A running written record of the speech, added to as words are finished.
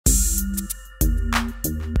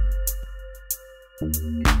Okay,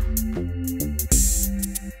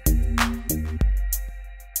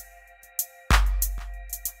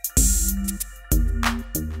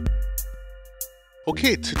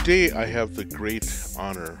 today I have the great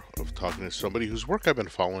honor of talking to somebody whose work I've been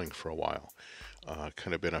following for a while.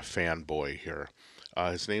 Kind of been a fanboy here.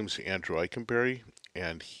 His name's Andrew Ikenberry,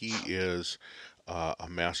 and he is a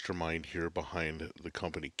mastermind here behind the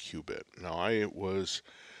company Qu-Bit. Now,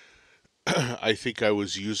 I think I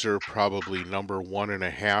was user probably number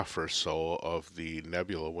 1.5 or so of the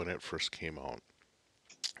Nebula when it first came out.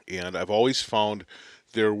 And I've always found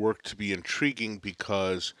their work to be intriguing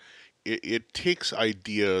because it takes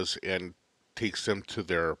ideas and takes them to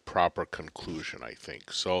their proper conclusion, I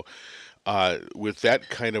think. So, with that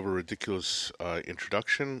kind of a ridiculous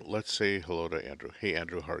introduction, let's say hello to Andrew. Hey,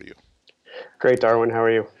 Andrew, how are you? Great, Darwin. How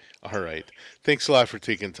are you? All right. Thanks a lot for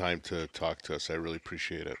taking time to talk to us. I really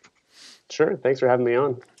appreciate it. Sure. Thanks for having me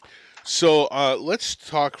on. So, let's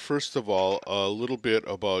talk first of all a little bit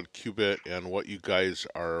about Qubit and what you guys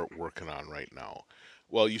are working on right now.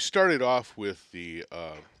 Well, you started off with the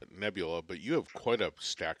Nebula, but you have quite a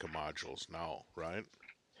stack of modules now, right?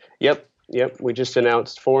 Yep. We just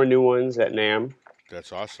announced 4 new ones at NAMM.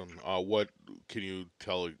 That's awesome. What can you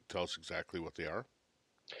tell us exactly what they are?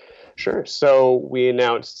 Sure. So we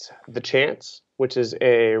announced the Chance, which is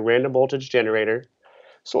a random voltage generator,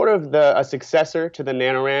 sort of a successor to the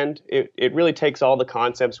Nanorand. It really takes all the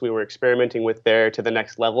concepts we were experimenting with there to the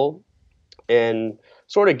next level, and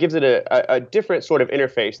sort of gives it a different sort of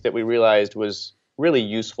interface that we realized was really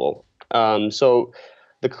useful. So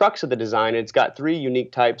the crux of the design, it's got 3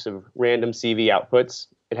 unique types of random CV outputs.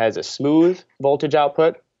 It has a smooth voltage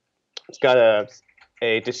output. It's got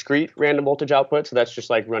a discrete random voltage output, so that's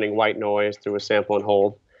just like running white noise through a sample and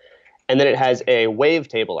hold. And then it has a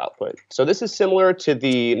wavetable output. So this is similar to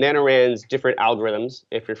the Nanorand's different algorithms,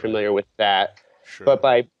 if you're familiar with that. Sure. But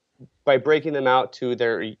by breaking them out to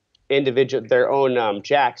their own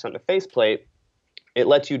jacks on the faceplate, it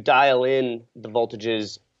lets you dial in the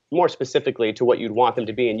voltages more specifically to what you'd want them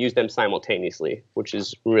to be and use them simultaneously, which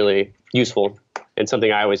is really useful and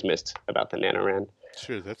something I always missed about the Nanorand.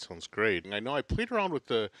 Sure, that sounds great. And I know I played around with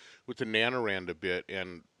the Nanorand a bit,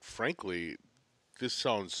 and frankly, this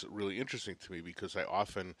sounds really interesting to me because I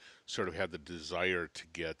often sort of had the desire to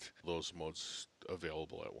get those modes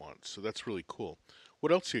available at once. So that's really cool.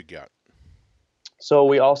 What else you got? So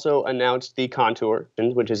we also announced the Contour,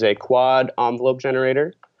 which is a quad envelope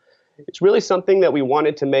generator. It's really something that we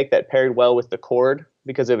wanted to make that paired well with the chord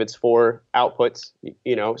because of its 4 outputs,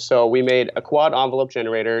 So we made a quad envelope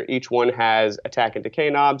generator. Each one has attack and decay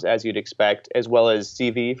knobs, as you'd expect, as well as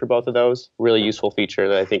CV for both of those. Really useful feature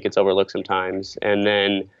that I think gets overlooked sometimes. And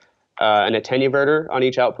then an attenuverter on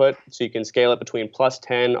each output, so you can scale it between plus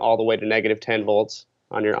 10 all the way to negative 10 volts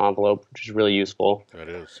on your envelope, which is really useful. That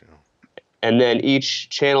is, yeah. And then each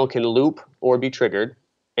channel can loop or be triggered.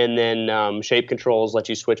 And then shape controls let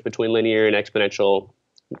you switch between linear and exponential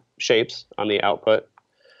shapes on the output.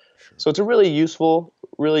 Sure. So it's a really useful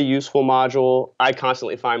module. I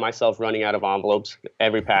constantly find myself running out of envelopes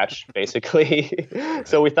every patch, basically.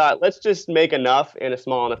 So we thought, let's just make enough in a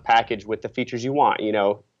small enough package with the features you want, an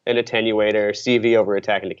attenuator, CV over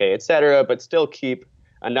attack and decay, etc., but still keep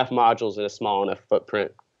enough modules in a small enough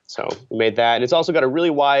footprint. So we made that. And it's also got a really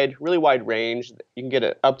wide range. You can get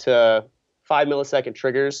it up to 5 millisecond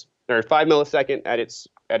triggers, or 5 millisecond at its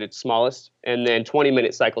smallest, and then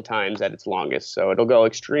 20-minute cycle times at its longest. So it'll go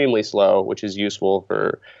extremely slow, which is useful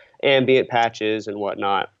for ambient patches and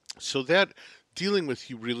whatnot. So that dealing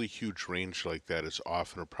with really huge range like that is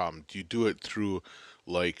often a problem. Do you do it through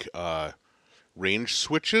like range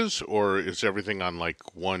switches, or is everything on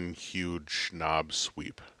like one huge knob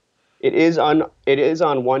sweep? It is on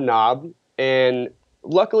one knob, and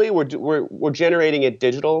luckily we're generating it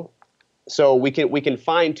digital. So we can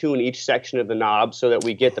fine tune each section of the knob so that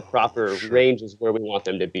we get the proper ranges where we want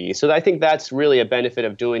them to be. So I think that's really a benefit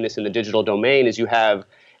of doing this in the digital domain is you have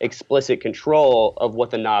explicit control of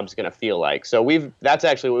what the knob's going to feel like. So that's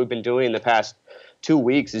actually what we've been doing in the past 2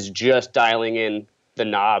 weeks is just dialing in the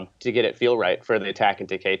knob to get it feel right for the attack and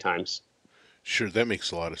decay times. Sure, that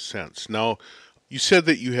makes a lot of sense. Now, you said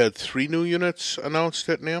that you had 3 new units announced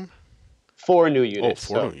at NAMM? 4 new units.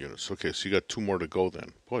 Oh, 4 new units. Okay, so you got 2 more to go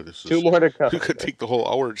then. Boy, this is 2 more to go. You could take the whole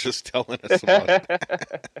hour just telling us about it.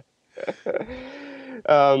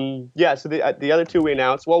 So the other 2 we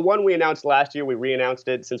announced. Well, one we announced last year. We re-announced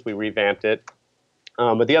it since we revamped it.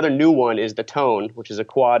 But the other new one is the Tone, which is a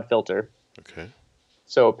quad filter. Okay.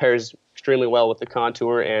 So it pairs extremely well with the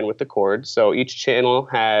Contour and with the chord. So each channel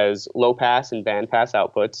has low pass and band pass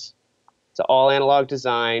outputs. It's It's all analog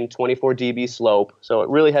design, 24 dB slope. So it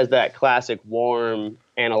really has that classic warm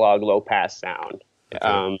analog low pass sound. Okay.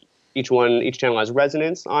 Um, each channel has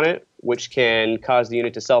resonance on it, which can cause the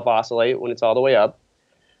unit to self oscillate when it's all the way up.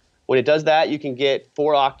 When it does that, you can get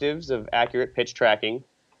 4 octaves of accurate pitch tracking.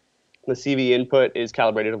 The CV input is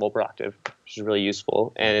calibrated to volt per octave, which is really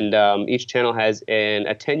useful. And each channel has an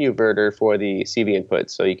attenuverter for the CV input,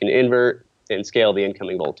 so you can invert and scale the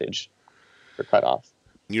incoming voltage for cutoff.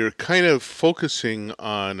 You're kind of focusing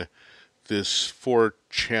on this four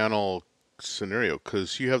channel scenario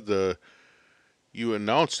because you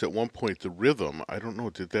announced at one point the rhythm. I don't know,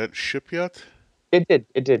 did that ship yet? It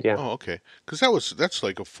did, yeah. Oh, okay. Because that's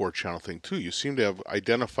like a four channel thing too. You seem to have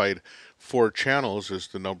identified four channels as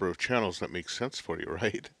the number of channels that makes sense for you,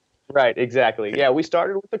 right? Right, exactly. Yeah, we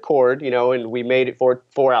started with the chord, and we made it for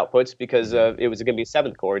 4 outputs because Mm-hmm. it was going to be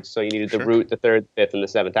 7th chords. So you needed the Sure. root, the third, fifth, and the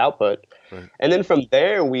 7th output. Right. And then from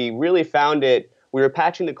there, we really found it. We were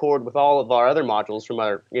patching the chord with all of our other modules from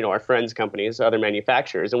our friends' companies, other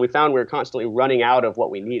manufacturers, and we found we were constantly running out of what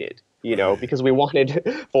we needed. Right. Because we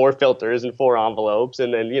wanted 4 filters and 4 envelopes,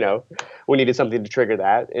 and then we needed something to trigger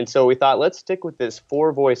that. And so we thought, let's stick with this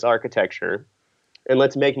 4 voice architecture and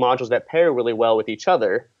let's make modules that pair really well with each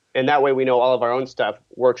other. And that way we know all of our own stuff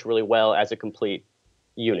works really well as a complete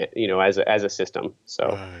unit, as a system. So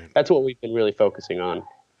Right. that's what we've been really focusing on.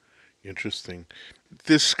 Interesting.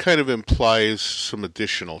 This kind of implies some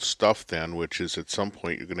additional stuff then, which is at some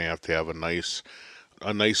point you're going to have a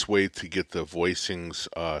nice way to get the voicings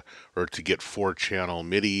or to get four channel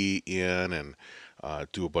MIDI in and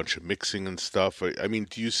do a bunch of mixing and stuff. I mean,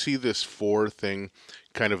 do you see this four thing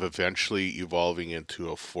kind of eventually evolving into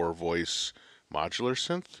a four voice modular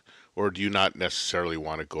synth, or do you not necessarily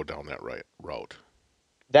want to go down that route?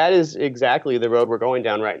 That is exactly the road we're going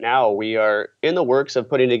down right now. We are in the works of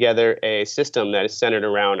putting together a system that is centered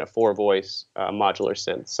around a 4 voice modular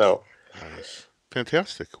synth. So Nice.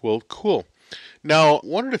 Fantastic. Well, cool. Now,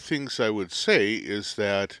 one of the things I would say is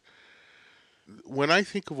that when I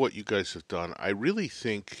think of what you guys have done, I really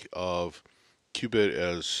think of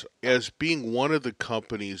Qubit as being one of the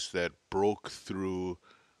companies that broke through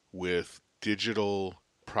with digital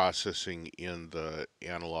processing in the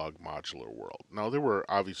analog modular world. Now there were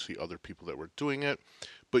obviously other people that were doing it,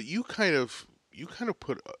 but you kind of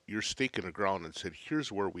put your stake in the ground and said,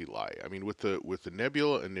 "Here's where we lie." I mean, with the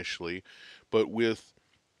Nebula initially, but with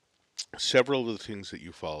several of the things that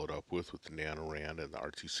you followed up with the Nanorand and the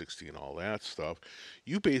RT60 and all that stuff,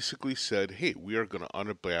 you basically said, "Hey, we are going to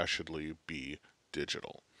unabashedly be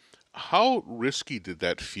digital." How risky did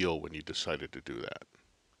that feel when you decided to do that?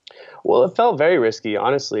 Well, it felt very risky,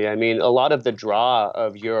 honestly. I mean, a lot of the draw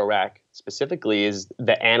of Eurorack specifically is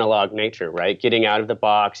the analog nature, right? Getting out of the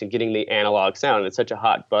box and getting the analog sound. It's such a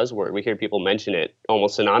hot buzzword. We hear people mention it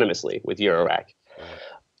almost synonymously with Right, Eurorack. right,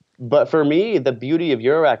 But for me, the beauty of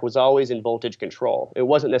Eurorack was always in voltage control. It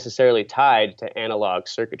wasn't necessarily tied to analog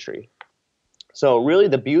circuitry. So really,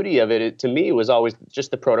 the beauty of it, to me, was always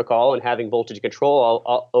just the protocol and having voltage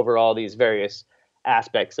control over all these various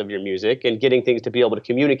aspects of your music and getting things to be able to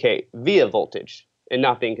communicate via voltage and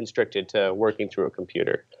not being constricted to working through a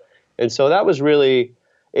computer. And so that was really,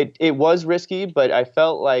 it was risky, but I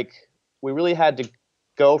felt like we really had to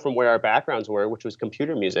go from where our backgrounds were, which was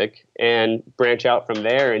computer music, and branch out from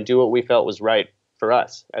there and do what we felt was right for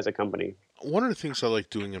us as a company. one of the things I like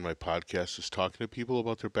doing in my podcast is talking to people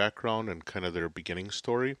about their background and kind of their beginning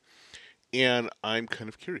story. And I'm kind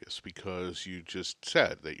of curious because you just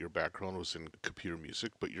said that your background was in computer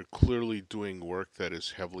music, but you're clearly doing work that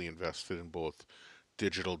is heavily invested in both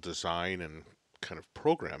digital design and kind of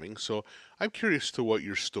programming. So I'm curious to what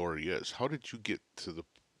your story is. How did you get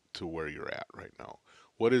to where you're at right now?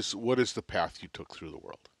 What is the path you took through the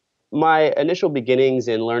world? My initial beginnings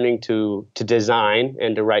in learning to design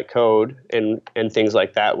and to write code and things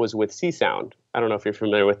like that was with Csound. I don't know if you're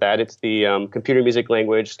familiar with that. It's the computer music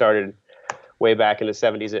language started way back in the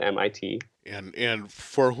 70s at MIT. And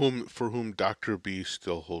for whom Dr. B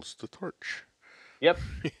still holds the torch. Yep,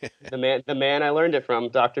 the man I learned it from,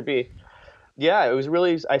 Dr. B. Yeah, it was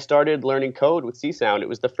really I started learning code with Csound. It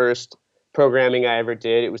was the first programming I ever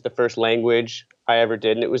did. It was the first language I ever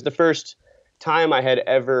did, and it was the first time I had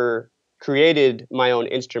ever created my own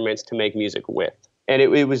instruments to make music with. And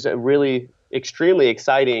it was a really extremely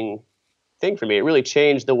exciting thing for me. It really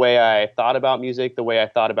changed the way I thought about music, the way I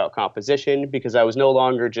thought about composition, because I was no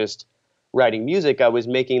longer just writing music. I was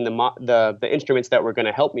making the instruments that were going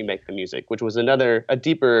to help me make the music, which was a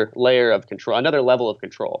deeper layer of control, another level of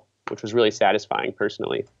control, which was really satisfying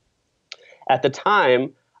personally. At the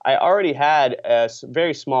time, I already had a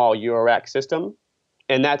very small Eurorack system,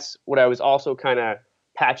 and that's what I was also kind of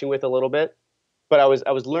patching with a little bit. but I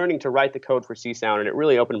was learning to write the code for Csound, and it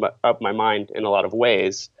really opened up my mind in a lot of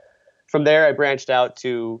ways. From there, I branched out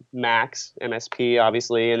to Max, MSP,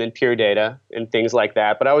 obviously, and then Pure Data and things like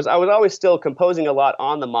that. But I was always still composing a lot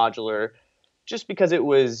on the modular, just because it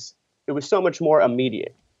was so much more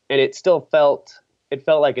immediate, and it felt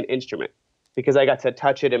like an instrument because I got to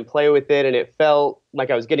touch it and play with it, and it felt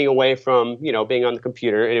like I was getting away from being on the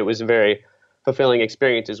computer, and it was a very fulfilling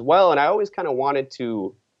experience as well. And I always kind of wanted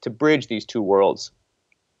to bridge these two worlds.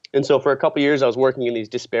 And so for a couple years, I was working in these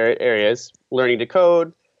disparate areas, learning to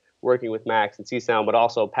code, working with Max and Csound, but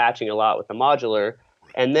also patching a lot with the modular.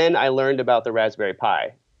 And then I learned about the Raspberry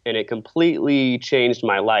Pi, and it completely changed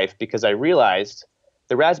my life because I realized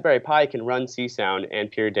the Raspberry Pi can run Csound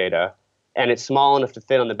and Pure Data, and it's small enough to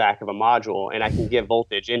fit on the back of a module, and I can give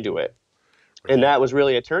voltage into it. And Right. that was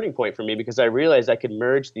really a turning point for me because I realized I could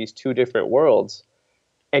merge these two different worlds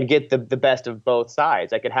and get the best of both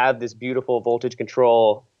sides. I could have this beautiful voltage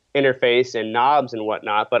control interface and knobs and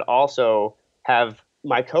whatnot, but also have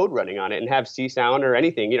my code running on it and have C sound or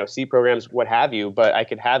anything, C programs, what have you. But I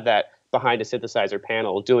could have that behind a synthesizer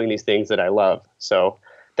panel doing these things that I love. So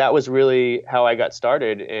that was really how I got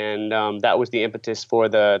started, and that was the impetus for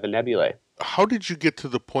the Nebulae. How did you get to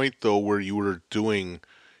the point though where you were doing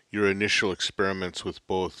your initial experiments with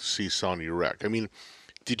both Csound and Eurorack? I mean,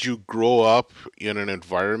 did you grow up in an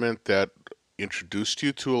environment that introduced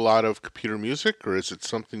you to a lot of computer music, or is it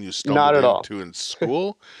something you Not stumbled at all. into in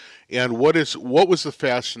school? And what was the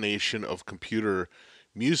fascination of computer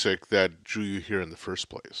music that drew you here in the first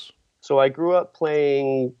place? So I grew up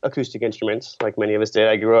playing acoustic instruments, like many of us did.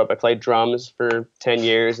 I played drums for 10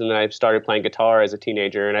 years, and then I started playing guitar as a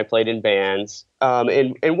teenager, and I played in bands.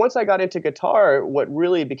 And once I got into guitar, what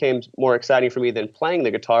really became more exciting for me than playing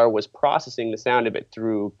the guitar was processing the sound of it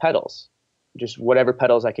through pedals. Just whatever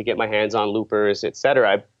pedals I could get my hands on, loopers,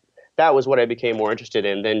 etc. That was what I became more interested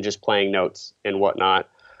in than just playing notes and whatnot.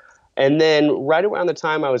 And then right around the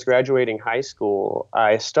time I was graduating high school,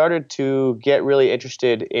 I started to get really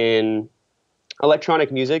interested in electronic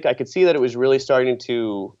music. I could see that it was really starting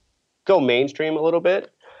to go mainstream a little bit.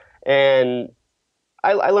 And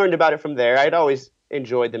I learned about it from there. I'd always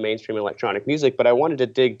enjoyed the mainstream electronic music, but I wanted to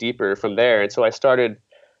dig deeper from there. And so I started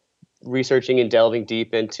researching and delving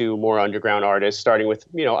deep into more underground artists, starting with,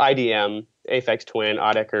 IDM, Aphex Twin,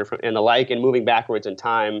 Oddecke, and the like, and moving backwards in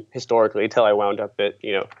time historically until I wound up at,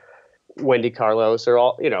 Wendy Carlos or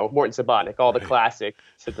all, Morton Sabatnik, all the Right. classic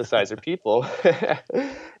synthesizer people.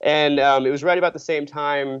 And it was right about the same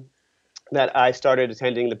time that I started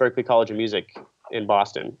attending the Berklee College of Music in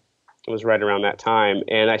Boston. It was right around that time.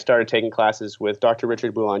 And I started taking classes with Dr.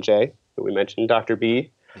 Richard Boulanger, who we mentioned, Dr.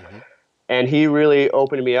 B. Hmm. And he really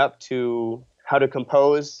opened me up to how to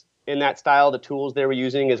compose in that style, the tools they were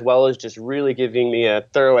using, as well as just really giving me a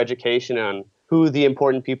thorough education on who the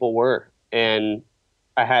important people were. And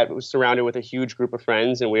was surrounded with a huge group of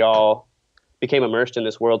friends, and we all became immersed in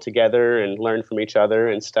this world together and learned from each other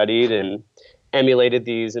and studied and emulated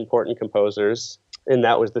these important composers. And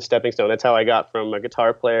that was the stepping stone. That's how I got from a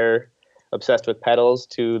guitar player obsessed with pedals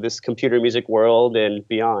to this computer music world and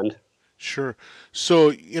beyond. Sure.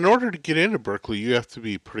 So, in order to get into Berkeley, you have to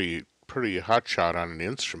be pretty hotshot on an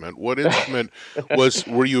instrument. What instrument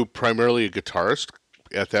were you primarily a guitarist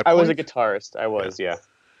at that I was a point? guitarist. I Yeah, was, yeah.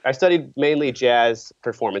 I studied mainly jazz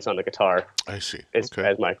performance on the guitar I see. Okay.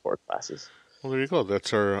 as my core classes. Well, there you go.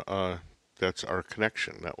 That's our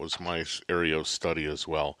connection. That was my area of study as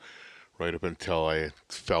well, right up until I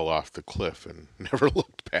fell off the cliff and never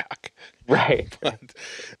looked back. Right. But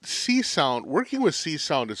C sound, working with C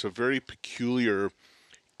sound is a very peculiar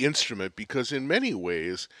instrument because in many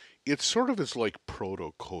ways it sort of is like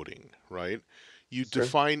proto coding, right? Sure.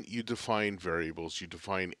 You define variables, you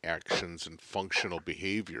define actions and functional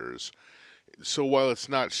behaviors. So while it's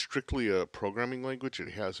not strictly a programming language, it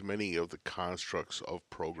has many of the constructs of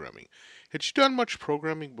programming. Had you done much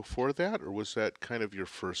programming before that, or was that kind of your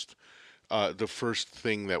the first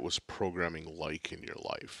thing that was programming like in your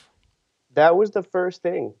life? That was the first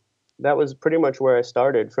thing. That was pretty much where I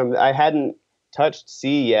started. From I hadn't touched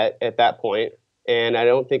C yet at that point, and I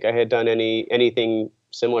don't think I had done anything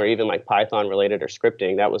similar, even like Python related or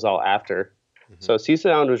scripting. That was all after. Hmm. So C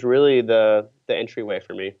Sound was really the entryway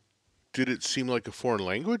for me. Did it seem like a foreign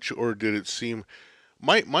language, or did it seem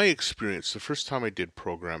my experience the first time I did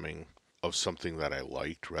programming of something that I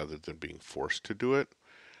liked rather than being forced to do it,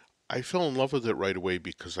 I fell in love with it right away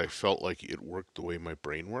because I felt like it worked the way my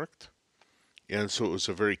brain worked. And so it was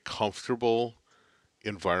a very comfortable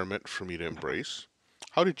environment for me to embrace.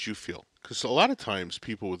 How did you feel? Because a lot of times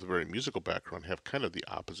people with a very musical background have kind of the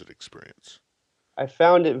opposite experience. I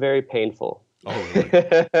found it very painful. Oh, really?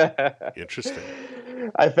 Interesting.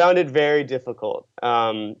 I found it very difficult.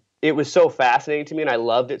 It was so fascinating to me, and I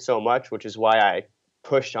loved it so much, which is why I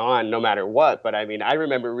pushed on no matter what. But I mean, I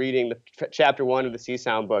remember reading the chapter one of the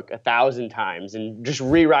Csound book 1,000 times and just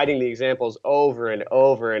rewriting the examples over and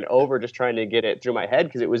over and over, just trying to get it through my head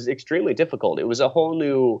because it was extremely difficult. It was a whole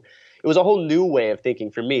new way of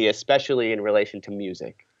thinking for me, especially in relation to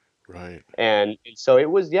music. Right. And so it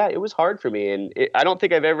was, yeah, it was hard for me. And I don't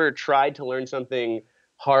think I've ever tried to learn something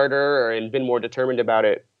harder or, and been more determined about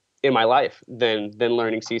it in my life than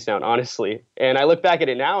learning C sound, honestly. And I look back at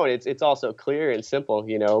it now and it's also clear and simple,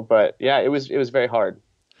 you know, but yeah, it was very hard.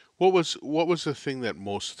 What was the thing that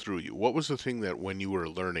most threw you? What was the thing that when you were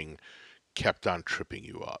learning kept on tripping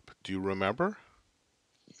you up? Do you remember?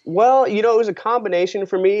 Well, you know, it was a combination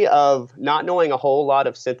for me of not knowing a whole lot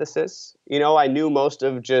of synthesis. You know, I knew most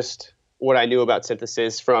of just what I knew about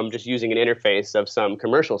synthesis from just using an interface of some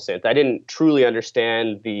commercial synth. I didn't truly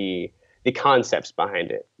understand the concepts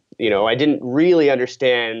behind it. You know, Hmm. I didn't really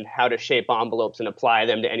understand how to shape envelopes and apply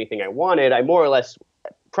them to anything I wanted. I more or less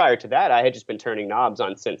prior to that, I had just been turning knobs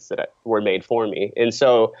on synths that were made for me. And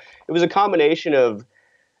so it was a combination of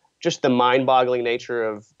just the mind-boggling nature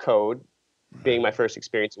of code being Right. my first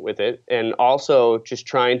experience with it, and also just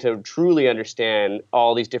trying to truly understand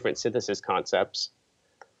all these different synthesis concepts.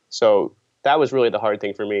 So that was really the hard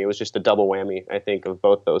thing for me. It was just a double whammy, I think, of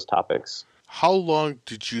both those topics. How long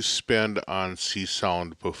did you spend on C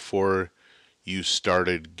Sound before you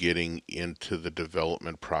started getting into the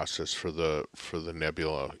development process for the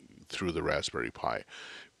Nebula through the Raspberry Pi?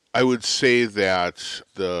 I would say that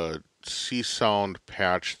the C Sound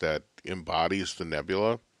patch that embodies the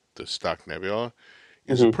Nebula, the stock Nebula,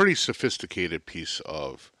 is a Hmm. pretty sophisticated piece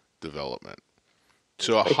of development.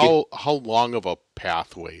 So Thank you. how long of a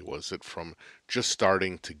pathway was it from just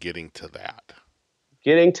starting to getting to that?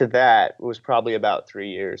 Getting to that was probably about 3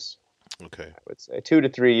 years. Okay. I would say 2 to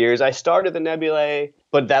 3 years. I started the Nebulae,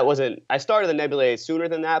 but that wasn't. I started the Nebulae sooner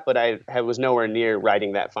than that, but was nowhere near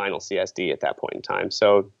writing that final CSD at that point in time.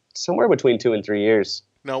 So somewhere between 2 and 3 years.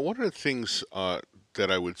 Now, one of the things that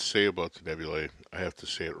I would say about the nebulae, I have to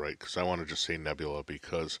say it right because I want to just say nebula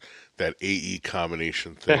because that AE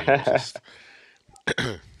combination thing just,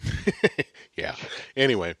 yeah.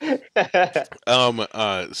 Anyway, so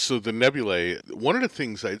the nebulae, one of the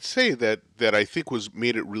things I'd say that I think was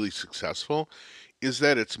made it really successful is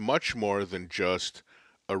that it's much more than just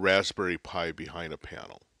a Raspberry Pi behind a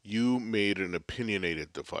panel. You made an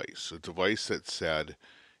opinionated device, a device that said,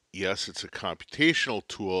 yes, it's a computational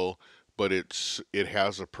tool, but it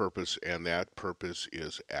has a purpose, and that purpose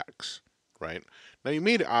is X, right? Now you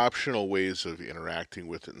made optional ways of interacting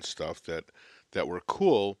with it and stuff that were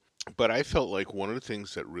cool, but I felt like one of the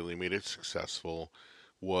things that really made it successful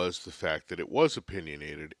was the fact that it was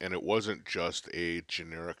opinionated and it wasn't just a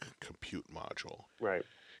generic compute module. Right.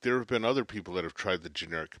 There have been other people that have tried the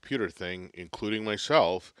generic computer thing, including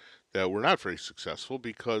myself, that were not very successful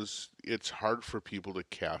because it's hard for people to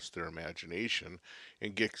cast their imagination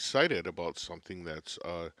and get excited about something that's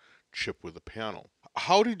a chip with a panel.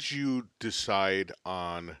 How did you decide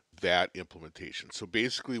on that implementation? So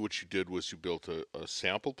basically, what you did was you built a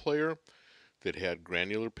sample player that had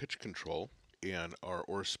granular pitch control and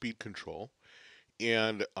or speed control,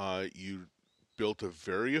 and you built a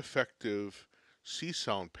very effective C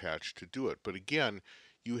sound patch to do it. But again,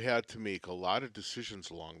 you had to make a lot of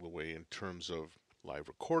decisions along the way in terms of live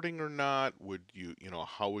recording or not. Would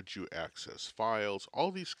how would you access files?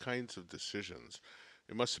 All these kinds of decisions.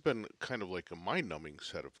 It must have been kind of like a mind numbing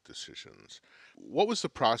set of decisions. What was the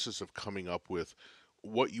process of coming up with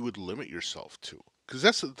what you would limit yourself to? Because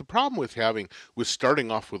that's the problem with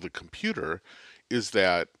starting off with a computer is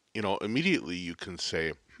that immediately you can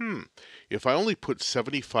say, if I only put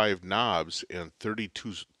 75 knobs and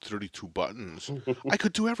 32 buttons, I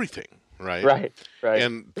could do everything, right? Right. Right.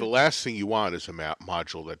 And the last thing you want is a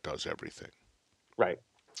module that does everything. Right.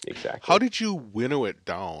 How Exactly. did you winnow it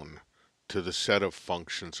down to the set of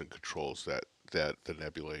functions and controls that the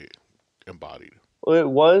Nebulae embodied?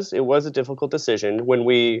 Well, it was a difficult decision when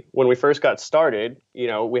we first got started. You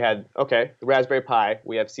know, we had okay, the Raspberry Pi,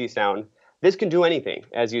 we have C Sound. This can do anything,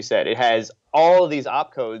 as you said. It has all of these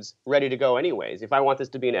opcodes ready to go, anyways. If I want this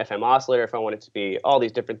to be an FM oscillator, if I want it to be all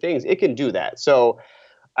these different things, it can do that. So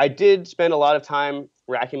I did spend a lot of time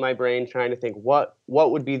racking my brain trying to think what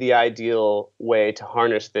would be the ideal way to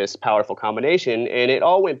harness this powerful combination, and it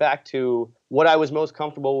all went back to what I was most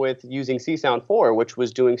comfortable with using Csound for, which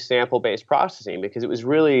was doing sample-based processing, because it was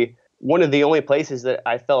really one of the only places that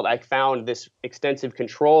I felt I found this extensive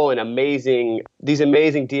control and amazing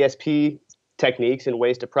DSP techniques and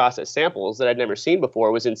ways to process samples that I'd never seen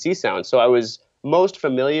before was in Csound. So I was most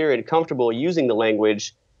familiar and comfortable using the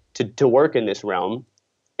language to work in this realm.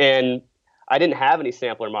 And I didn't have any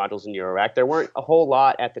sampler modules in Eurorack. There weren't a whole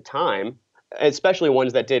lot at the time, especially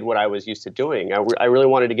ones that did what I was used to doing. I really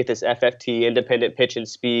wanted to get this FFT, independent pitch and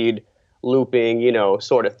speed, looping,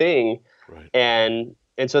 sort of thing. Right. And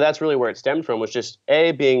so that's really where it stemmed from, was just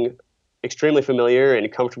being extremely familiar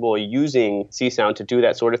and comfortable using Csound to do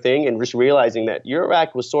that sort of thing, and just realizing that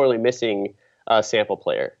Eurorack was sorely missing a sample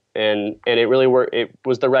player, and it really worked. It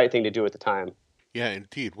was the right thing to do at the time. Yeah,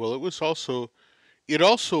 indeed. Well, it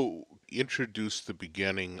also introduced the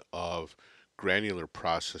beginning of granular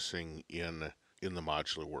processing in the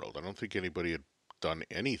modular world. I don't think anybody had done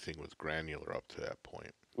anything with granular up to that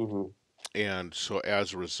point. Hmm. And so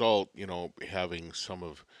as a result, having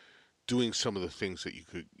doing some of the things that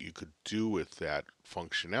you could do with that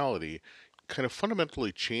functionality kind of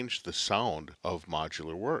fundamentally changed the sound of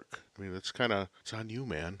modular work. I mean, it's on you,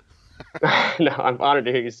 man. No, I'm honored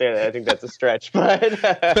to hear you say that. I think that's a stretch, Well,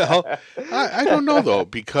 but I don't know though,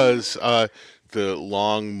 because the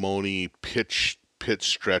long moany pitch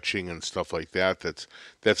stretching and stuff like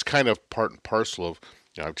that's kind of part and parcel of.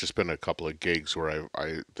 I've just been a couple of gigs where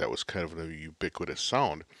I that was kind of a ubiquitous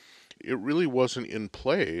sound. It really wasn't in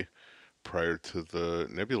play prior to the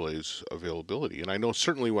Nebulae's availability, and I know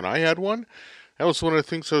certainly when I had one, that was one of the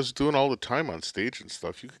things I was doing all the time on stage and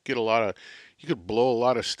stuff. You could blow a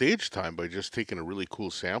lot of stage time by just taking a really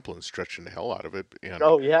cool sample and stretching the hell out of it, and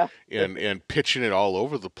oh yeah, and pitching it all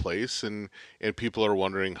over the place, and people are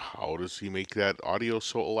wondering, how does he make that audio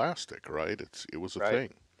so elastic, right? It was a right.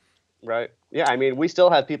 thing. Right. Yeah. I mean, we still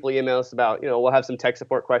have people email us about, we'll have some tech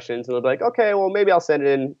support questions, and they'll be like, okay, well, maybe I'll send it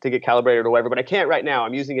in to get calibrated or whatever, but I can't right now.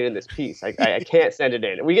 I'm using it in this piece. I can't send it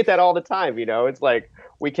in. And we get that all the time. It's like,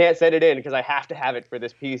 we can't send it in because I have to have it for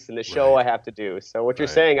this piece and the show Right, I have to do. So what you're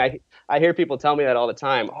right. saying, I hear people tell me that all the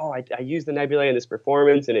time. Oh, I used the Nebulae in this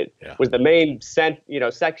performance, and it Yeah. was the main section,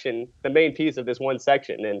 the main piece of this one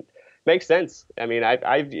section. And makes sense. I mean,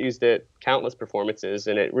 I've used it countless performances,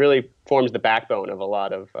 and it really forms the backbone of a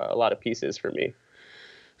lot of pieces for me.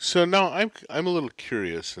 So now I'm a little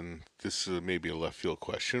curious, and this is maybe a left field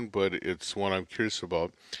question, but it's one I'm curious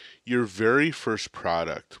about. Your very first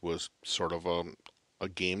product was sort of a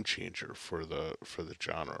game changer for the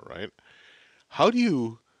genre, right? How do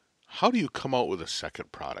you how do you come out with a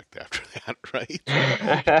second product after that,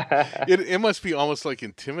 right? It must be almost like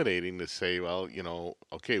intimidating to say, well,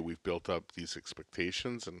 okay, we've built up these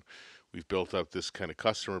expectations and we've built up this kind of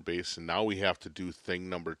customer base, and now we have to do thing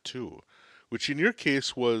number two, which in your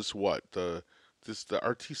case was what the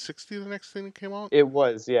RT60, the next thing that came out. It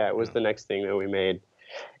was, yeah, it was Yeah, the next thing that we made.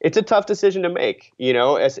 It's a tough decision to make,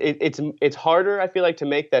 it's harder, I feel like, to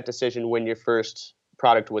make that decision when your first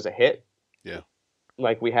product was a hit, yeah,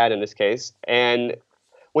 like we had in this case. And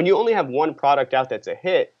when you only have one product out that's a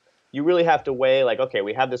hit, you really have to weigh, like, okay,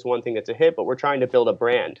 we have this one thing that's a hit, but we're trying to build a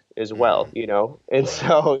brand as well, hmm, And right,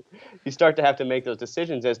 so you start to have to make those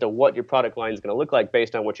decisions as to what your product line is going to look like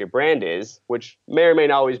based on what your brand is, which may or may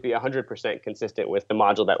not always be 100% consistent with the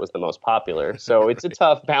module that was the most popular. So it's a right,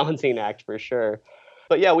 tough balancing act for sure.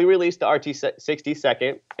 But yeah, we released the RT60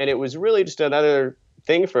 second, and it was really just another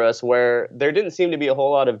thing for us where there didn't seem to be a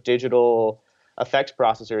whole lot of digital effects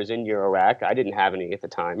processors in Eurorack. I didn't have any at the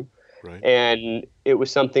time. right. And it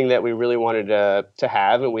was something that we really wanted to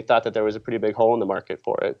have, and we thought that there was a pretty big hole in the market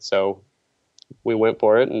for it. So we went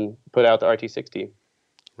for it and put out the RT60.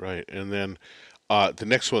 Right. And then the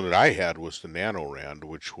next one that I had was the Nanorand,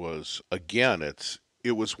 which was again,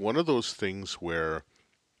 it was one of those things where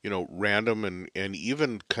random and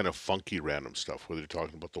even kind of funky random stuff, whether you're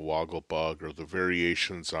talking about the woggle bug or the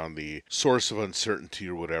variations on the source of uncertainty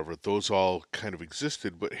or whatever, those all kind of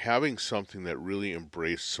existed. But having something that really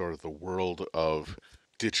embraced sort of the world of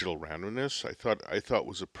digital randomness, I thought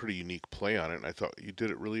was a pretty unique play on it, and I thought you did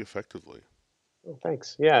it really effectively. Oh,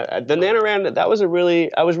 thanks. Yeah, the Nanorand, I was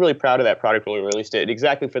really proud of that product when we released it,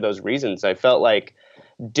 exactly for those reasons. I felt like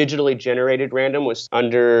digitally generated random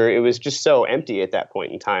it was just so empty at that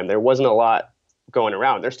point in time. There wasn't a lot going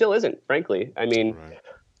around. There still isn't, frankly. I mean,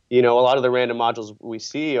 Right. a lot of the random modules we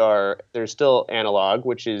see they're still analog,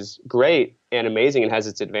 which is great and amazing and has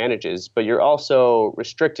its advantages, but you're also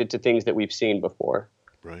restricted to things that we've seen before.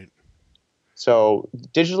 Right. So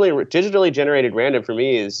digitally generated random for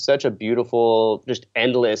me is such a beautiful, just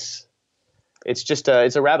endless. It's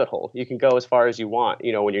a rabbit hole. You can go as far as you want,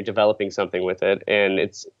 when you're developing something with it. And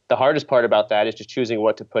it's the hardest part about that is just choosing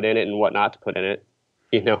what to put in it and what not to put in it.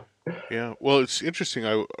 You know. Yeah. Well, it's interesting.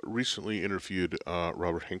 I recently interviewed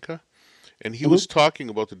Robert Henke, And he Hmm. was talking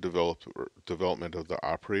about the development of the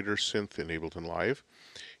operator synth in Ableton Live,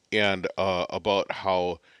 and about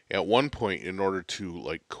how at one point, in order to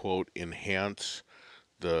like quote enhance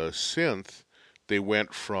the synth, they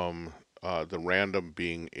went from the random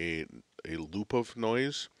being a loop of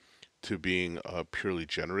noise to being a purely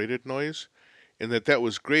generated noise, and that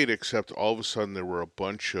was great, except all of a sudden there were a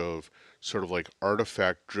bunch of sort of like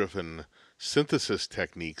artifact driven synthesis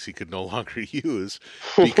techniques he could no longer use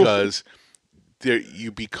because there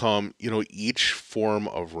you become, each form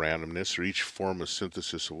of randomness or each form of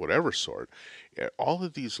synthesis of whatever sort, all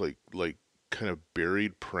of these like kind of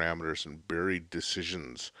buried parameters and buried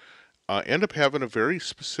decisions end up having a very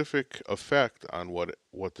specific effect on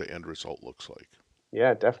what the end result looks like.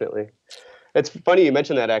 Yeah, definitely. It's funny you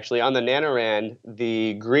mentioned that actually. On the nanorand,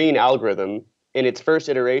 the green algorithm in its first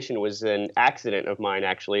iteration was an accident of mine,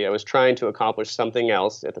 actually. I was trying to accomplish something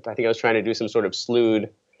else. I think I was trying to do some sort of slewed,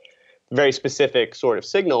 very specific sort of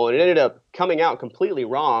signal, and it ended up coming out completely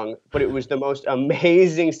wrong, but it was the most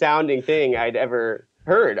amazing sounding thing I'd ever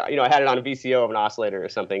heard. I had it on a VCO of an oscillator or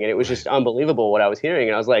something, and it was just Right. unbelievable what I was hearing.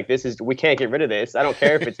 And I was like, we can't get rid of this. I don't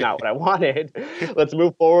care if it's not what I wanted. Let's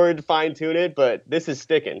move forward, fine tune it, but this is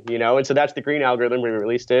sticking. And so that's the green algorithm. We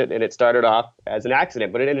released it, and it started off as an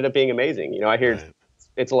accident, but it ended up being amazing. I hear Right.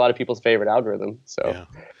 it's a lot of people's favorite algorithm. So, Yeah.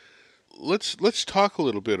 Let's talk a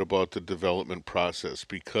little bit about the development process,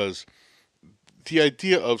 because the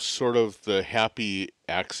idea of sort of the happy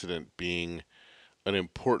accident being an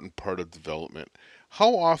important part of development.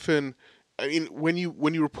 How often, I mean, when you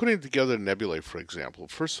were putting together Nebulae, for example,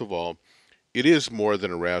 first of all, it is more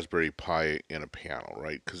than a Raspberry Pi in a panel,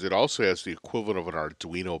 right? Because it also has the equivalent of an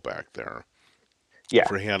Arduino back there yeah,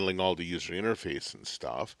 for handling all the user interface and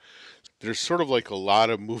stuff. There's sort of like a lot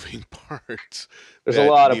of moving parts there's a that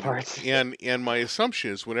lot of need, parts. and my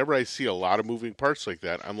assumption is whenever I see a lot of moving parts like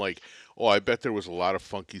that, I'm like, oh, I bet there was a lot of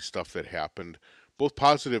funky stuff that happened, both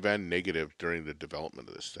positive and negative, during the development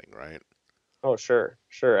of this thing, right? Oh, sure,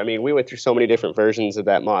 sure. I mean, we went through so many different versions of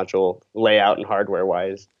that module, layout and hardware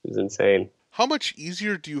wise. It was insane. How much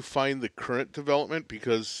easier do you find the current development,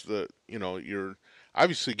 because you're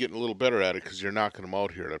obviously getting a little better at it because you're knocking them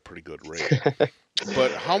out here at a pretty good rate.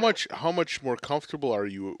 But how much more comfortable are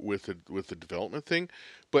you with the development thing?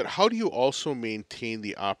 But how do you also maintain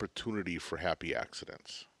the opportunity for happy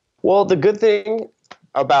accidents? Well, the good thing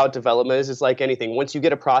about development is it's like anything. Once you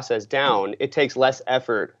get a process down, it takes less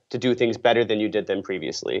effort to do things better than you did them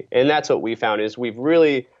previously. And that's what we found is we've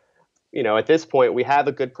really, at this point, we have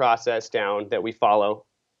a good process down that we follow,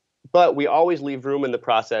 but we always leave room in the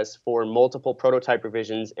process for multiple prototype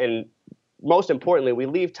revisions. And most importantly, we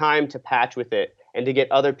leave time to patch with it and to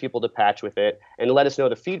get other people to patch with it and let us know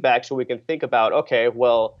the feedback so we can think about, okay,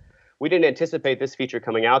 well, we didn't anticipate this feature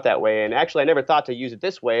coming out that way. And actually, I never thought to use it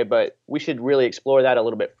this way, but we should really explore that a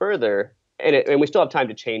little bit further. And we still have time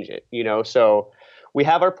to change it. So we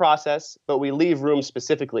have our process, but we leave room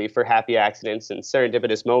specifically for happy accidents and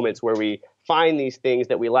serendipitous moments where we find these things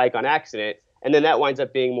that we like on accident. And then that winds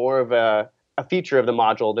up being more of a feature of the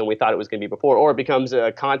module than we thought it was going to be before, or it becomes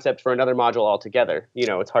a concept for another module altogether.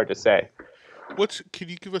 It's hard to say. Right. Can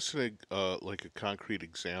you give us like a concrete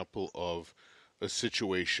example of a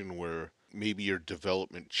situation where maybe your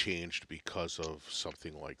development changed because of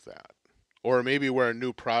something like that? Or maybe where a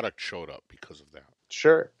new product showed up because of that?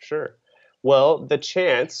 Sure, sure. Well, the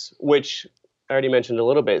chance, which I already mentioned a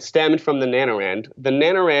little bit, stemmed from the nanorand. The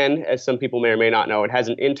nanorand, as some people may or may not know, it has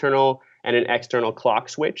an internal and an external clock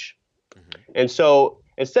switch. Hmm. And so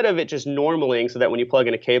instead of it just normaling so that when you plug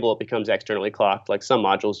in a cable, it becomes externally clocked, like some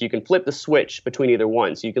modules, you can flip the switch between either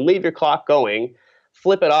one. So you can leave your clock going,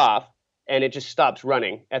 flip it off, and it just stops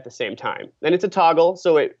running at the same time. And it's a toggle,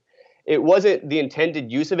 so it wasn't the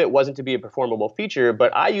intended use of it wasn't to be a performable feature,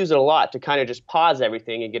 but I use it a lot to kind of just pause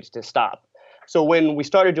everything and get it to stop. So when we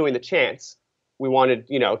started doing the chants, we wanted,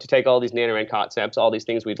 to take all these nanorand concepts, all these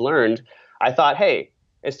things we'd learned. I thought, hey,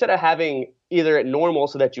 instead of having either at normal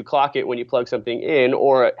so that you clock it when you plug something in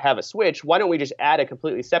or have a switch, why don't we just add a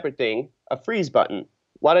completely separate thing, a freeze button?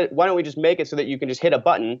 Why don't we just make it so that you can just hit a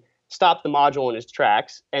button, stop the module in its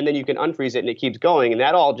tracks, and then you can unfreeze it and it keeps going? And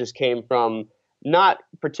that all just came from not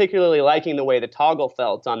particularly liking the way the toggle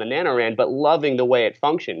felt on the nanorand, but loving the way it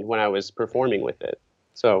functioned when I was performing with it.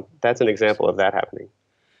 So that's an example Interesting. of that happening.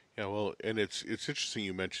 Yeah, well, and it's interesting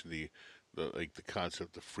you mentioned the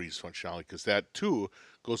concept of freeze functionality, because that too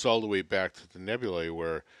goes all the way back to the nebulae,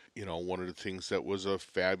 where one of the things that was a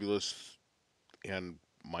fabulous and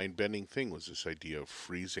mind-bending thing was this idea of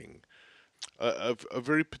freezing, a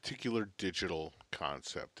very particular digital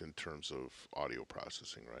concept in terms of audio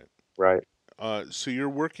processing, right? Right. So you're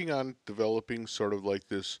working on developing sort of like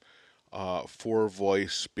this four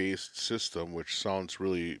voice based system, which sounds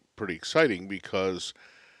really pretty exciting because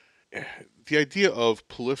the idea of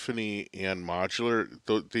polyphony and modular,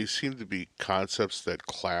 they seem to be concepts that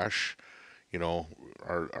clash, you know,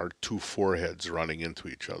 our two foreheads running into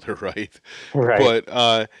each other, right? Right.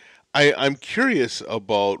 But I'm curious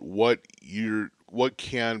about what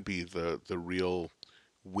can be the real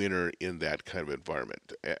winner in that kind of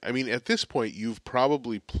environment. I mean, at this point, you've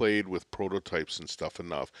probably played with prototypes and stuff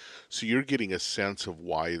enough, so you're getting a sense of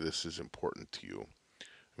why this is important to you.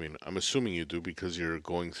 I mean, I'm assuming you do because you're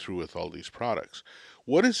going through with all these products.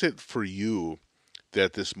 What is it for you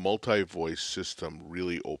that this multi-voice system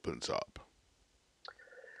really opens up?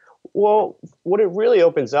 Well, what it really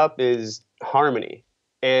opens up is harmony.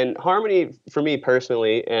 And harmony, for me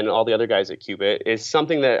personally, and all the other guys at Qubit, is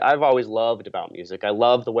something that I've always loved about music. I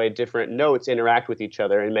love the way different notes interact with each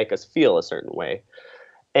other and make us feel a certain way.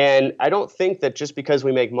 And I don't think that just because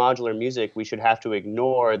we make modular music, we should have to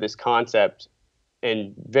ignore this concept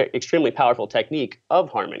and extremely powerful technique of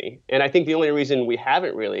harmony. And I think the only reason we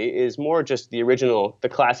haven't really is more just the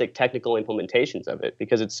classic technical implementations of it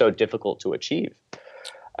because it's so difficult to achieve.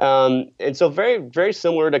 And so very, very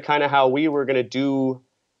similar to kind of how we were going to do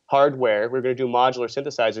hardware, we are going to do modular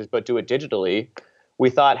synthesizers, but do it digitally. We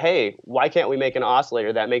thought, hey, why can't we make an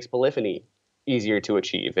oscillator that makes polyphony easier to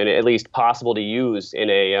achieve and at least possible to use in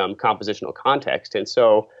a compositional context? And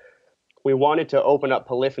so we wanted to open up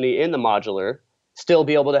polyphony in the modular, still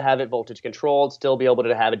be able to have it voltage controlled, still be able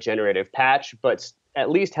to have a generative patch, but at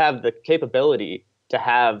least have the capability to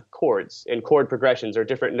have chords and chord progressions or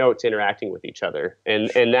different notes interacting with each other. And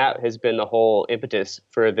that has been the whole impetus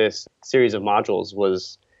for this series of modules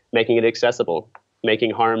was making it accessible,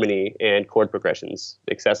 making harmony and chord progressions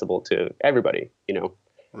accessible to everybody, you know.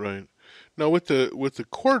 Right. Now with the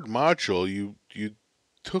chord module, you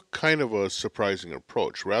took kind of a surprising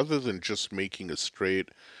approach. Rather than just making a straight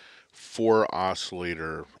four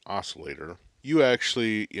oscillator, you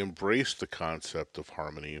actually embraced the concept of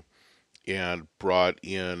harmony and brought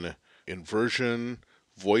in inversion,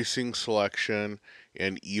 voicing selection,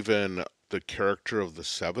 and even the character of the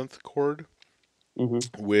seventh chord, Hmm.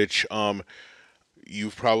 which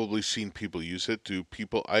you've probably seen people use it. Do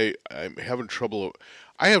people? I'm having trouble.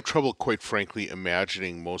 I have trouble, quite frankly,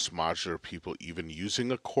 imagining most modular people even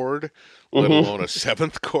using a chord, let Hmm. alone a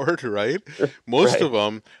seventh chord. Right? Most of Right.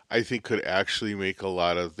 them, I think, could actually make a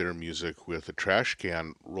lot of their music with a trash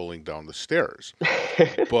can rolling down the stairs.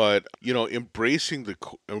 But embracing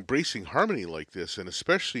harmony like this, and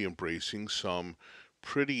especially embracing some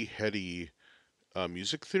pretty heady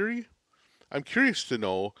music theory, I'm curious to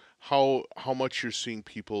know how much you're seeing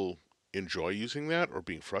people enjoy using that, or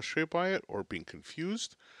being frustrated by it, or being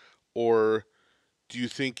confused, or do you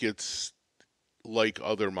think it's like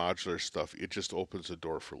other modular stuff? It just opens the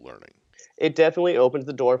door for learning. It definitely opens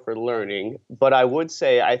the door for learning, but I would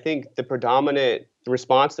say I think the predominant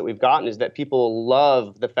response that we've gotten is that people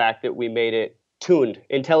love the fact that we made it tuned,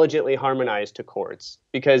 intelligently harmonized to chords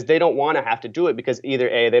because they don't want to have to do it because either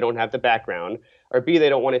A, they don't have the background, or B, they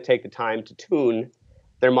don't want to take the time to tune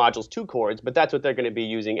their modules to chords, but that's what they're going to be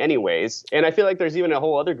using anyways. And I feel like there's even a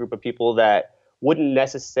whole other group of people that wouldn't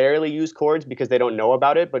necessarily use chords because they don't know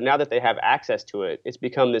about it, but now that they have access to it, it's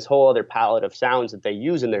become this whole other palette of sounds that they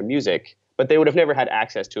use in their music, but they would have never had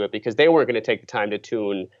access to it because they weren't going to take the time to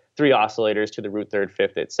tune three oscillators to the root third,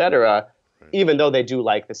 fifth, etc., Right. even though they do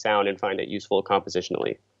like the sound and find it useful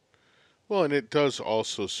compositionally. Well, and it does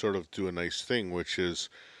also sort of do a nice thing, which is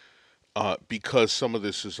because some of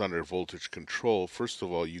this is under voltage control. First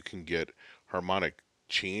of all, you can get harmonic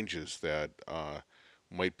changes that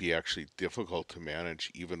might be actually difficult to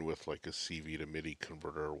manage, even with like a CV to MIDI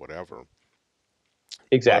converter or whatever. But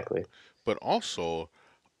Exactly. but also,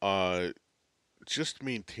 uh, just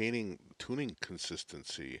maintaining tuning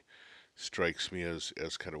consistency strikes me as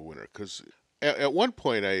kind of a winner. Because at one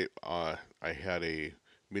point, I had a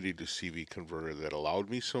MIDI to CV converter that allowed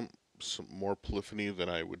me some more polyphony than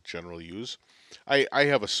I would generally use. I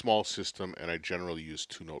have a small system and I generally use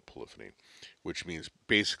two note polyphony, which means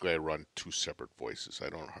basically I run two separate voices. I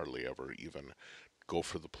don't hardly ever even go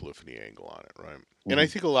for the polyphony angle on it, right? And I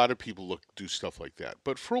Mhm. think a lot of people do stuff like that.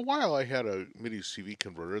 But for a while, I had a MIDI CV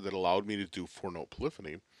converter that allowed me to do four note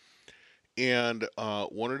polyphony. And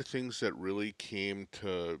one of the things that really came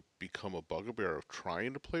to become a bugbear of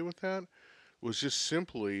trying to play with that was just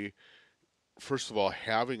simply, first of all,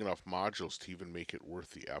 having enough modules to even make it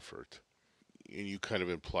worth the effort. And you kind of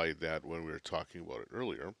implied that when we were talking about it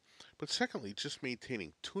earlier. But secondly, just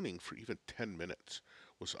maintaining tuning for even 10 minutes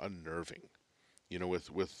was unnerving. You know,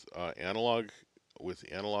 with analog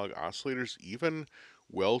oscillators, even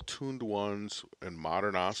well-tuned ones and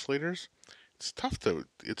modern oscillators, it's tough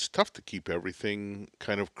to keep everything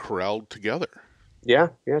kind of corralled together. Yeah,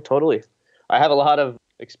 yeah, totally. I have a lot of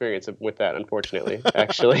experience with that, unfortunately.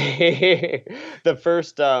 Actually, the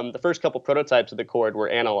first couple prototypes of the chord were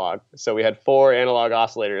analog, so we had four analog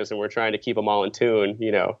oscillators, and we're trying to keep them all in tune,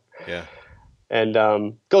 Yeah. And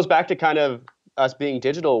goes back to kind of us being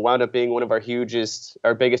digital wound up being one of our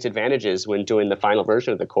biggest advantages when doing the final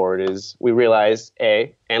version of the chord is we realized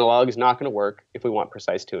analog is not going to work if we want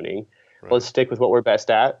precise tuning. Right. Let's stick with what we're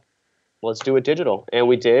best at. Let's do it digital, and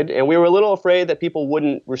we did. And we were a little afraid that people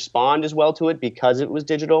wouldn't respond as well to it because it was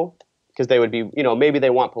digital, because they would be, maybe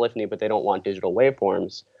they want polyphony, but they don't want digital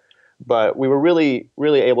waveforms. But we were really,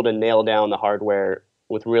 really able to nail down the hardware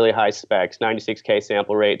with really high specs, 96K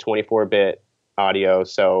sample rate, 24-bit audio.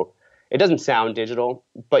 So it doesn't sound digital,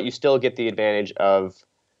 but you still get the advantage of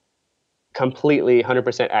completely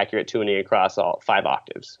 100% accurate tuning across all 5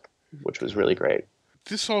 octaves, which was really great.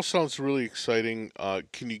 This all sounds really exciting.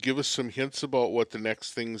 Can you give us some hints about what the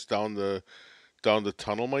next things down the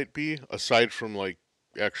tunnel might be, aside from like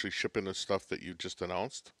actually shipping the stuff that you just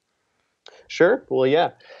announced? Sure. Well, yeah.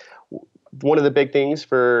 One of the big things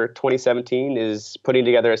for 2017 is putting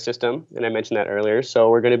together a system, and I mentioned that earlier. So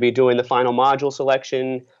we're going to be doing the final module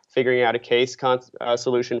selection, figuring out a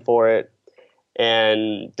solution for it,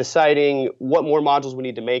 and deciding what more modules we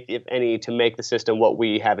need to make, if any, to make the system what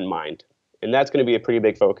we have in mind. And that's going to be a pretty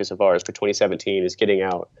big focus of ours for 2017 is getting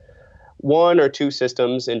out one or two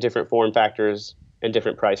systems in different form factors and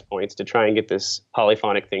different price points to try and get this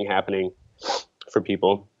polyphonic thing happening for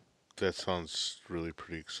people. That sounds really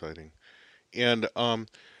pretty exciting. And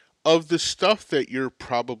of the stuff that you're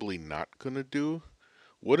probably not going to do,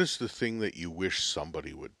 what is the thing that you wish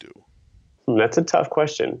somebody would do? That's a tough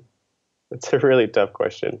question. That's a really tough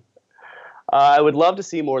question. I would love to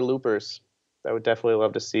see more loopers. I would definitely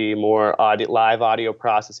love to see more live audio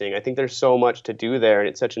processing. I think there's so much to do there, and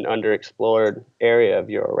it's such an underexplored area of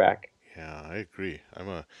Eurorack. Yeah, I agree.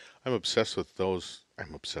 I'm obsessed with those.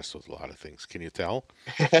 I'm obsessed with a lot of things. Can you tell?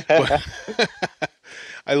 But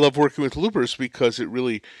I love working with loopers because it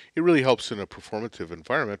really helps in a performative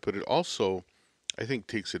environment, but it also I think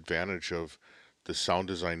takes advantage of the sound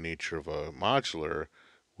design nature of a modular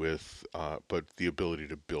with but the ability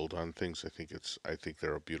to build on things. I think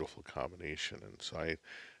they're a beautiful combination, and so I'd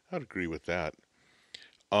agree with that.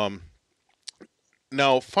 Um,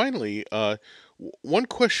 Now, finally, one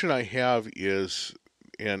question I have is,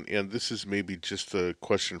 and this is maybe just a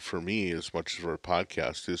question for me as much as for a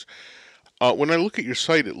podcast, is when I look at your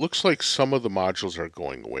site, it looks like some of the modules are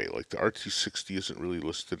going away. Like the RT60 isn't really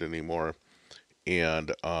listed anymore,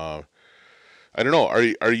 and I don't know.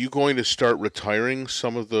 Are you going to start retiring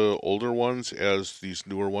some of the older ones as these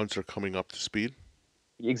newer ones are coming up to speed?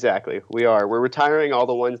 Exactly. We are. We're retiring all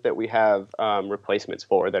the ones that we have replacements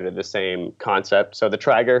for that are the same concept. So the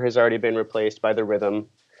trigger has already been replaced by the rhythm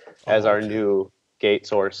as Oh, our okay. new gate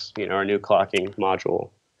source, our new clocking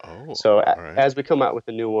module. Oh, So all right. as we come out with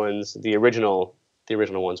the new ones, the original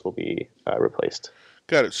ones will be replaced.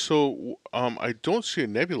 Got it. So, I don't see a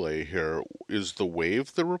nebulae here. Is the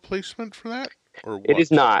wave the replacement for that, or It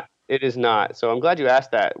is what? not. It is not. So I'm glad you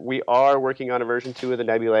asked that. We are working on a version 2 of the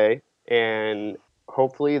Nebulae, and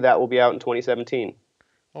hopefully that will be out in 2017.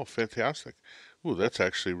 Oh, fantastic. Ooh, that's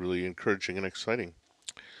actually really encouraging and exciting.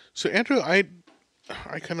 So, Andrew, I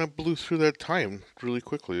kind of blew through that time really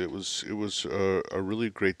quickly. It was a really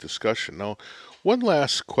great discussion. Now, one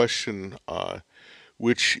last question,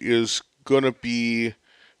 which is going to be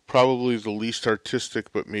probably the least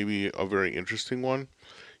artistic, but maybe a very interesting one.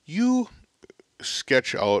 You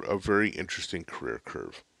sketch out a very interesting career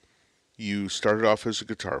curve. You started off as a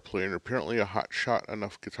guitar player, and apparently a hot shot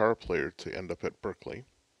enough guitar player to end up at Berklee.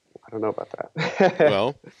 I don't know about that.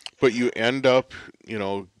 Well, but you end up,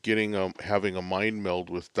 getting having a mind meld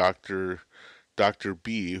with Doctor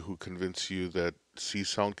B, who convinced you that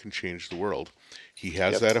Csound can change the world. He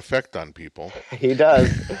has Yep, that effect on people. he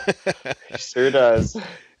does. He sure does.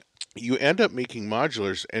 You end up making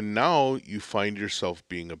modulars, and now you find yourself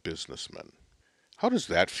being a businessman. How does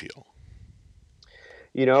that feel?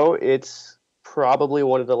 It's probably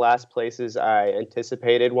one of the last places I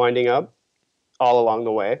anticipated winding up all along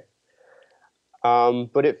the way.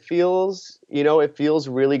 But it feels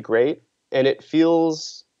really great, and I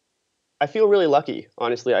feel really lucky,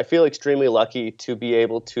 honestly. I feel extremely lucky to be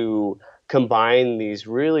able to combine these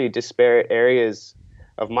really disparate areas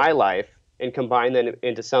of my life and combine them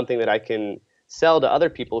into something that I can sell to other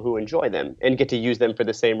people who enjoy them and get to use them for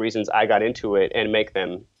the same reasons I got into it and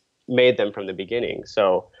made them from the beginning.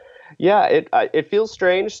 So, yeah, it feels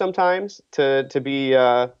strange sometimes to be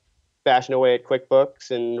bashing away at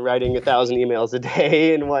QuickBooks and writing 1,000 emails a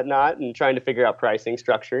day and whatnot, and trying to figure out pricing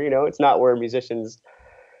structure. It's not where musicians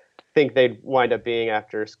think they'd wind up being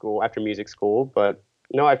after school, after music school. But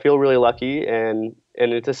no, I feel really lucky, and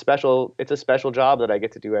it's a special job that I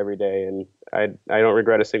get to do every day, and I don't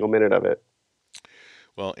regret a single minute of it.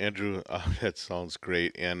 Well, Andrew, that sounds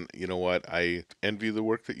great. And you know what? I envy the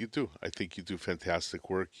work that you do. I think you do fantastic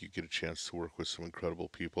work. You get a chance to work with some incredible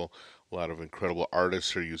people. A lot of incredible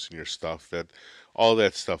artists are using your stuff. That all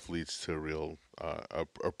that stuff leads to a real, a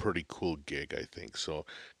pretty cool gig, I think. So,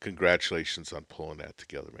 congratulations on pulling that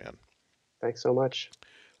together, man. Thanks so much.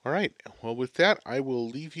 All right. Well, with that, I will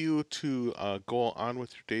leave you to go on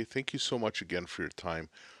with your day. Thank you so much again for your time,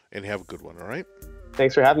 and have a good one. All right.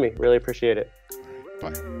 Thanks for having me. Really appreciate it. All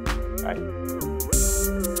right. Bye. Bye.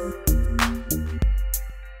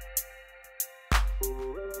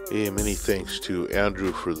 Hey, many thanks to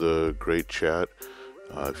Andrew for the great chat.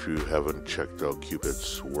 If you haven't checked out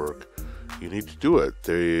Qu-Bit's work, you need to do it.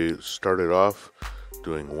 They started off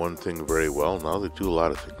doing one thing very well. Now they do a lot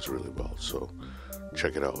of things really well. So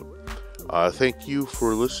check it out. Thank you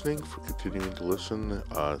for listening, for continuing to listen.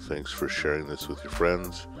 Thanks for sharing this with your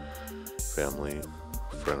friends, family,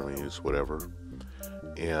 friendlies, whatever.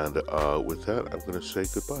 And with that, I'm going to say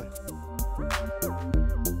goodbye.